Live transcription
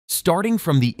Starting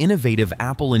from the innovative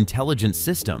Apple Intelligence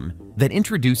System that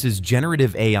introduces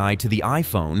generative AI to the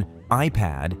iPhone,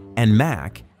 iPad, and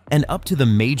Mac, and up to the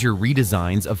major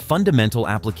redesigns of fundamental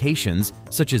applications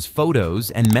such as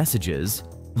photos and messages,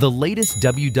 the latest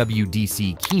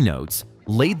WWDC keynotes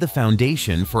laid the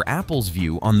foundation for Apple's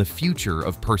view on the future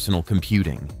of personal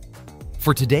computing.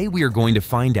 For today, we are going to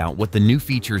find out what the new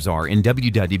features are in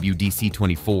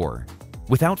WWDC24.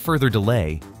 Without further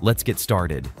delay, let's get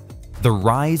started. The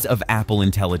rise of Apple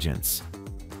Intelligence.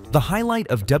 The highlight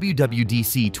of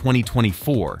WWDC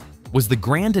 2024 was the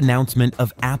grand announcement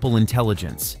of Apple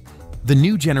Intelligence, the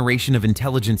new generation of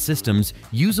intelligent systems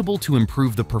usable to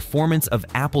improve the performance of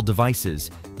Apple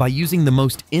devices by using the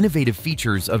most innovative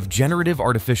features of generative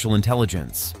artificial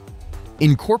intelligence.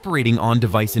 Incorporating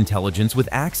on-device intelligence with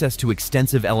access to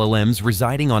extensive LLMs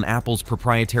residing on Apple's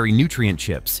proprietary Nutrient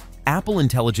chips, Apple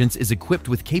Intelligence is equipped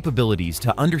with capabilities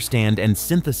to understand and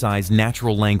synthesize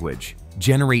natural language,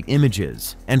 generate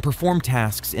images, and perform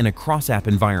tasks in a cross-app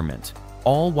environment,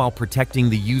 all while protecting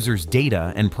the user's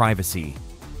data and privacy.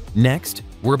 Next,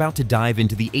 we're about to dive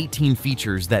into the 18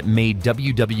 features that made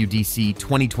WWDC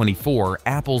 2024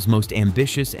 Apple's most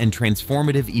ambitious and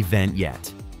transformative event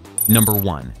yet. Number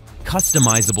 1.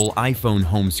 Customizable iPhone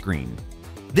home screen.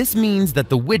 This means that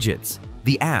the widgets,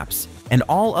 the apps, and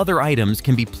all other items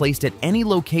can be placed at any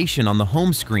location on the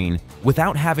home screen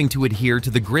without having to adhere to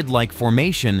the grid-like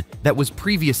formation that was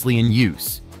previously in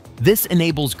use. This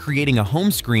enables creating a home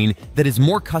screen that is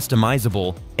more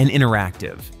customizable and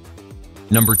interactive.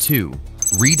 Number 2.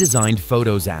 Redesigned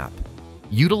Photos app.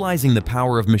 Utilizing the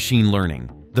power of machine learning,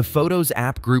 the Photos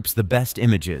app groups the best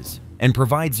images and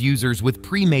provides users with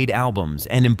pre-made albums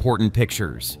and important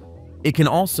pictures. It can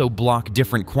also block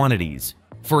different quantities,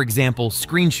 for example,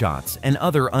 screenshots and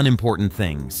other unimportant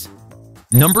things.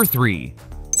 Number 3.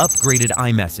 Upgraded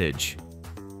iMessage.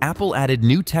 Apple added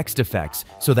new text effects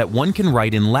so that one can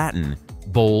write in Latin,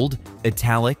 bold,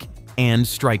 italic, and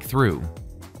strike through.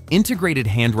 Integrated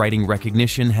handwriting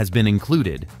recognition has been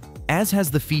included, as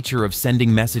has the feature of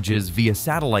sending messages via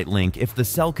satellite link if the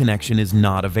cell connection is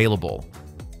not available.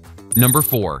 Number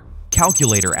 4.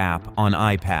 Calculator app on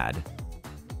iPad.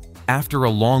 After a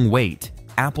long wait,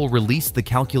 Apple released the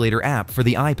Calculator app for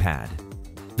the iPad.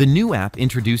 The new app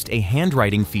introduced a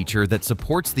handwriting feature that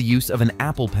supports the use of an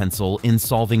Apple Pencil in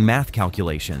solving math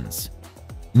calculations.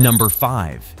 Number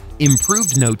 5.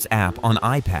 Improved Notes app on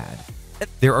iPad.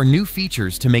 There are new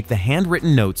features to make the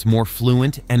handwritten notes more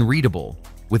fluent and readable,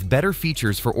 with better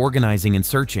features for organizing and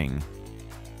searching.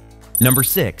 Number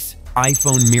 6.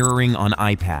 iPhone mirroring on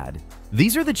iPad.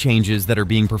 These are the changes that are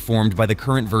being performed by the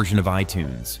current version of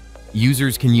iTunes.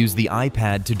 Users can use the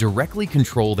iPad to directly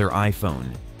control their iPhone.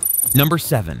 Number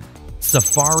 7.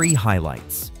 Safari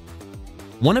highlights.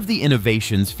 One of the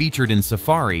innovations featured in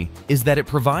Safari is that it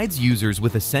provides users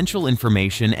with essential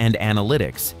information and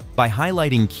analytics by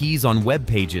highlighting keys on web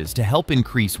pages to help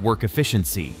increase work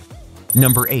efficiency.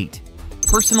 Number 8.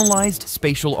 Personalized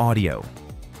spatial audio.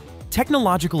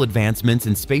 Technological advancements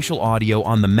in spatial audio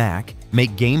on the Mac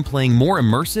make game playing more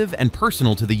immersive and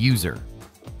personal to the user.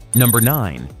 Number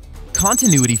 9.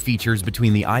 Continuity features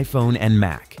between the iPhone and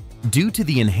Mac. Due to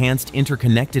the enhanced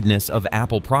interconnectedness of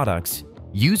Apple products,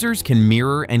 users can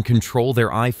mirror and control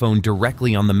their iPhone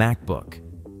directly on the MacBook.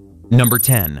 Number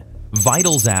 10.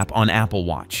 Vitals app on Apple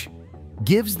Watch.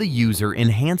 Gives the user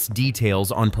enhanced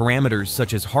details on parameters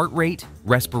such as heart rate,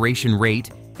 respiration rate,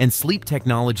 and sleep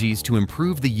technologies to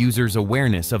improve the user's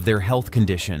awareness of their health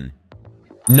condition.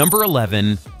 Number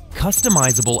 11.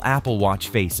 Customizable Apple Watch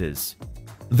faces.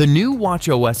 The new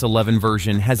watchOS 11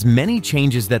 version has many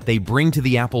changes that they bring to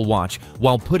the Apple Watch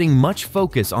while putting much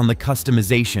focus on the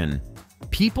customization.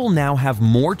 People now have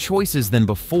more choices than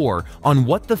before on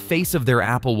what the face of their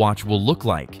Apple Watch will look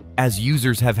like, as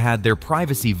users have had their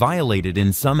privacy violated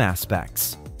in some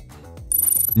aspects.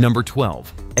 Number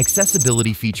 12.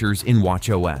 Accessibility features in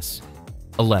watchOS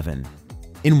 11.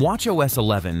 In watchOS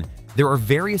 11, there are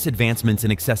various advancements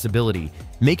in accessibility,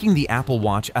 making the Apple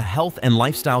Watch a health and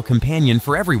lifestyle companion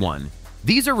for everyone.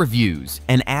 These are reviews,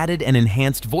 and added and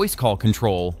enhanced voice call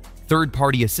control,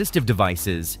 third-party assistive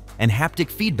devices, and haptic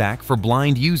feedback for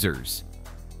blind users.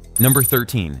 Number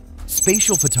 13.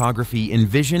 Spatial photography in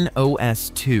Vision OS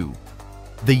 2.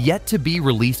 The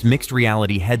yet-to-be-released mixed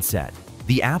reality headset,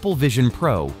 the Apple Vision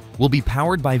Pro, will be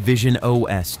powered by Vision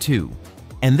OS 2.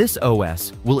 And this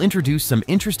OS will introduce some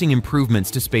interesting improvements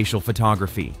to spatial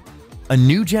photography. A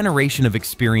new generation of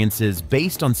experiences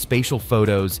based on spatial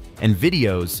photos and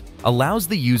videos allows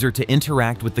the user to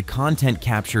interact with the content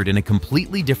captured in a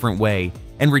completely different way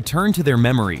and return to their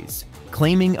memories,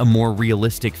 claiming a more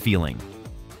realistic feeling.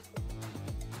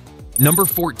 Number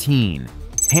 14.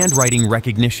 Handwriting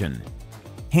recognition.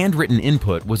 Handwritten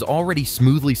input was already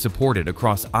smoothly supported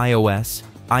across iOS,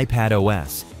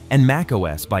 iPadOS, and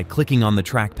macOS by clicking on the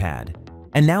trackpad,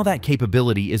 and now that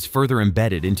capability is further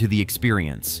embedded into the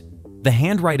experience. The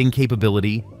handwriting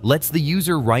capability lets the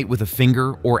user write with a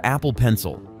finger or Apple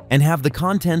Pencil and have the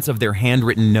contents of their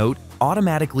handwritten note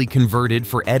automatically converted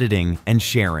for editing and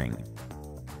sharing.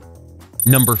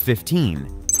 Number 15.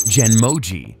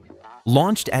 Genmoji.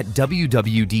 Launched at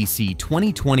WWDC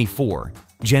 2024,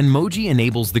 Genmoji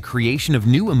enables the creation of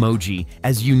new emoji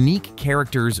as unique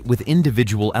characters with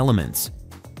individual elements.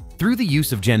 Through the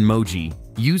use of Genmoji,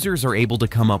 users are able to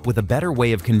come up with a better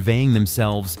way of conveying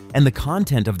themselves and the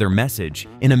content of their message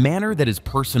in a manner that is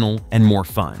personal and more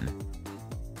fun.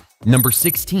 Number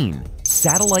 16.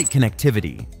 Satellite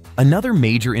connectivity. Another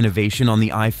major innovation on the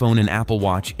iPhone and Apple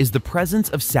Watch is the presence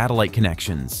of satellite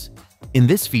connections. In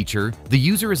this feature, the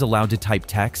user is allowed to type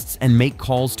texts and make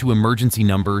calls to emergency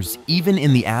numbers even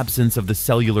in the absence of the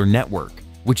cellular network,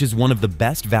 which is one of the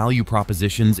best value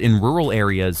propositions in rural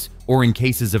areas or in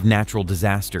cases of natural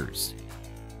disasters.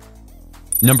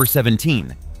 Number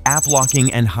 17. App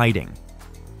locking and hiding.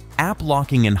 App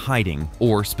locking and hiding,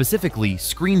 or specifically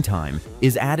screen time,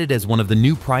 is added as one of the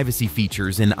new privacy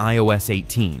features in iOS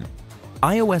 18.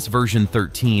 iOS version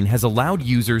 13 has allowed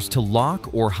users to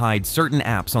lock or hide certain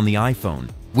apps on the iPhone,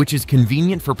 which is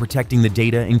convenient for protecting the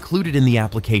data included in the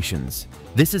applications.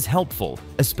 This is helpful,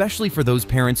 especially for those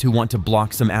parents who want to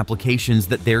block some applications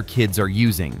that their kids are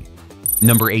using.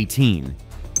 Number 18.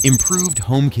 Improved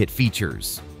HomeKit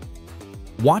features.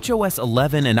 watchOS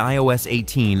 11 and iOS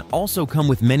 18 also come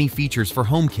with many features for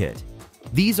HomeKit.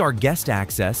 These are guest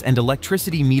access and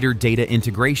electricity meter data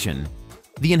integration.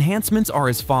 The enhancements are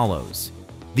as follows.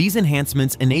 These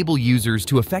enhancements enable users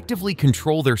to effectively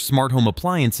control their smart home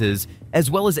appliances as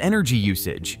well as energy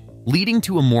usage, leading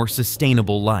to a more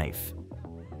sustainable life.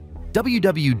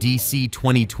 WWDC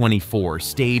 2024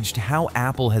 staged how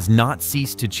Apple has not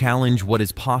ceased to challenge what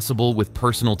is possible with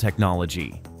personal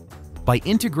technology. By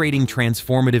integrating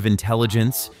transformative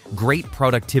intelligence, great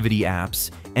productivity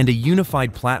apps, and a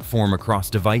unified platform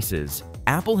across devices,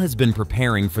 Apple has been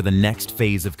preparing for the next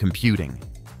phase of computing.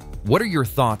 What are your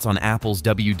thoughts on Apple's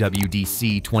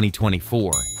WWDC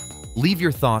 2024? Leave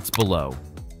your thoughts below.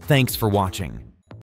 Thanks for watching.